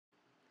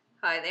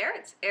Hi there,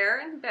 it's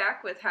Erin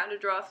back with How to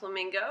Draw a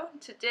Flamingo.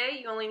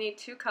 Today you only need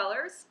two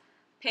colors,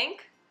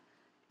 pink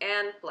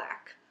and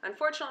black.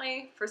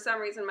 Unfortunately, for some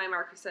reason my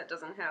marker set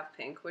doesn't have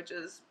pink, which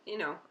is,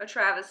 a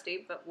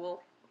travesty, but we'll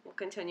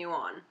continue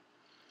on.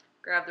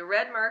 Grab the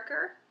red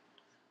marker,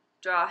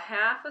 draw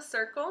half a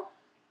circle,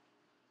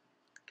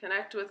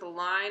 connect with a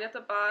line at the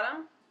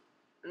bottom,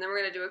 and then we're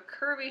going to do a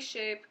curvy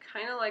shape,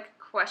 kind of like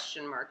a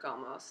question mark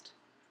almost.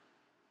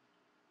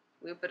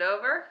 Loop it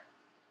over.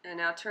 And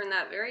now turn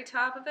that very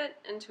top of it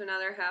into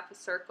another half a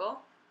circle.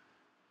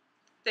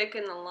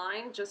 Thicken the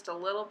line just a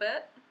little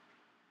bit.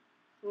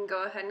 And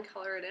go ahead and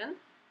color it in.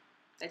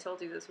 I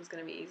told you this was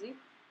going to be easy.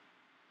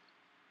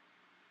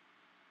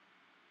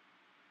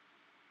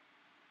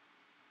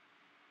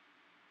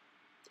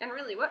 And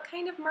really, what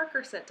kind of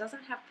marker set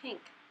doesn't have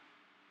pink?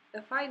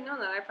 If I'd known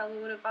that, I probably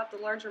would have bought the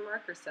larger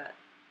marker set.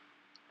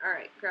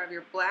 Alright, grab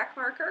your black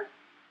marker.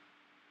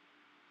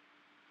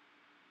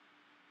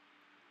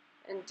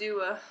 And do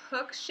a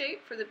hook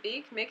shape for the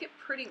beak. Make it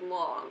pretty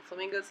long.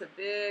 Flamingos have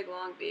big,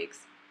 long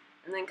beaks.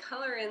 And then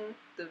color in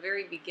the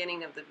very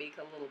beginning of the beak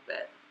a little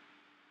bit.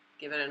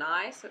 Give it an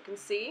eye so it can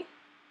see.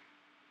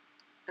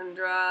 And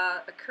draw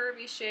a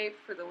curvy shape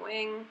for the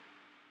wing.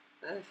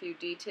 A few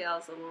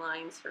details and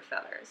lines for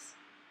feathers.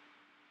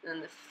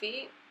 And the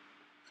feet.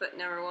 Foot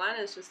number 1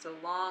 is just a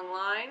long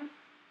line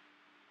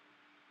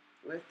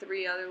with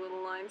 3 other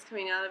little lines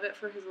coming out of it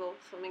for his little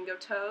flamingo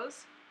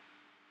toes.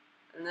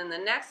 And then the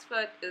next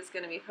foot is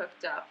going to be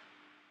hooked up,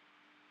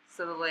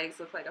 so the legs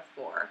look like a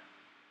 4,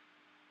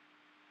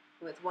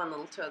 with one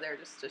little toe there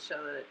just to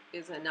show that it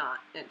is not,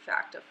 in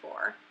fact, a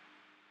 4.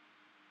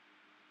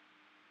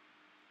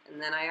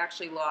 And then I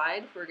actually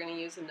lied. We're going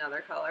to use another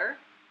color,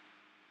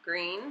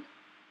 green,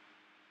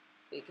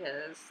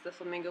 because the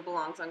flamingo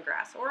belongs on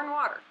grass or in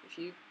water. If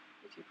you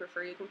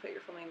prefer, you can put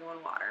your flamingo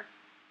in water.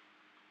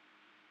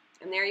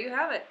 And there you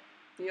have it.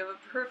 You have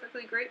a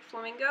perfectly great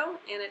flamingo,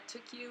 and it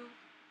took you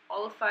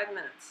all of 5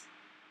 minutes.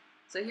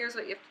 So here's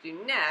what you have to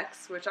do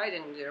next, which I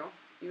didn't do.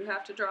 You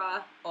have to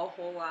draw a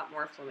whole lot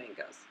more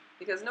flamingos.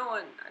 Because no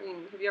one,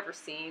 have you ever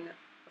seen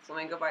a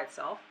flamingo by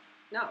itself?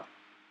 No.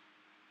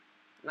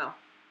 No.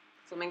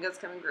 Flamingos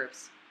come in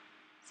groups.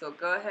 So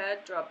go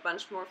ahead, draw a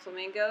bunch more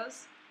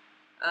flamingos,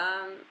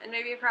 and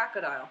maybe a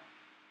crocodile.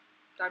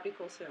 That'd be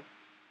cool too.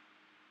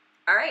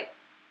 Alright,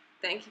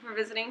 thank you for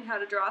visiting How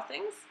to Draw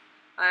Things.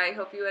 I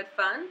hope you had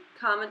fun.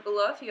 Comment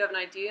below if you have an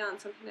idea on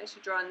something I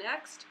should draw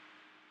next.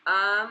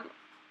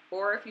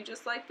 Or if you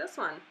just like this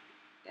one.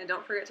 And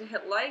don't forget to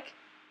hit like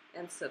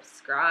and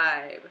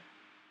subscribe.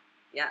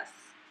 Yes,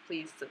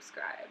 please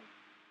subscribe.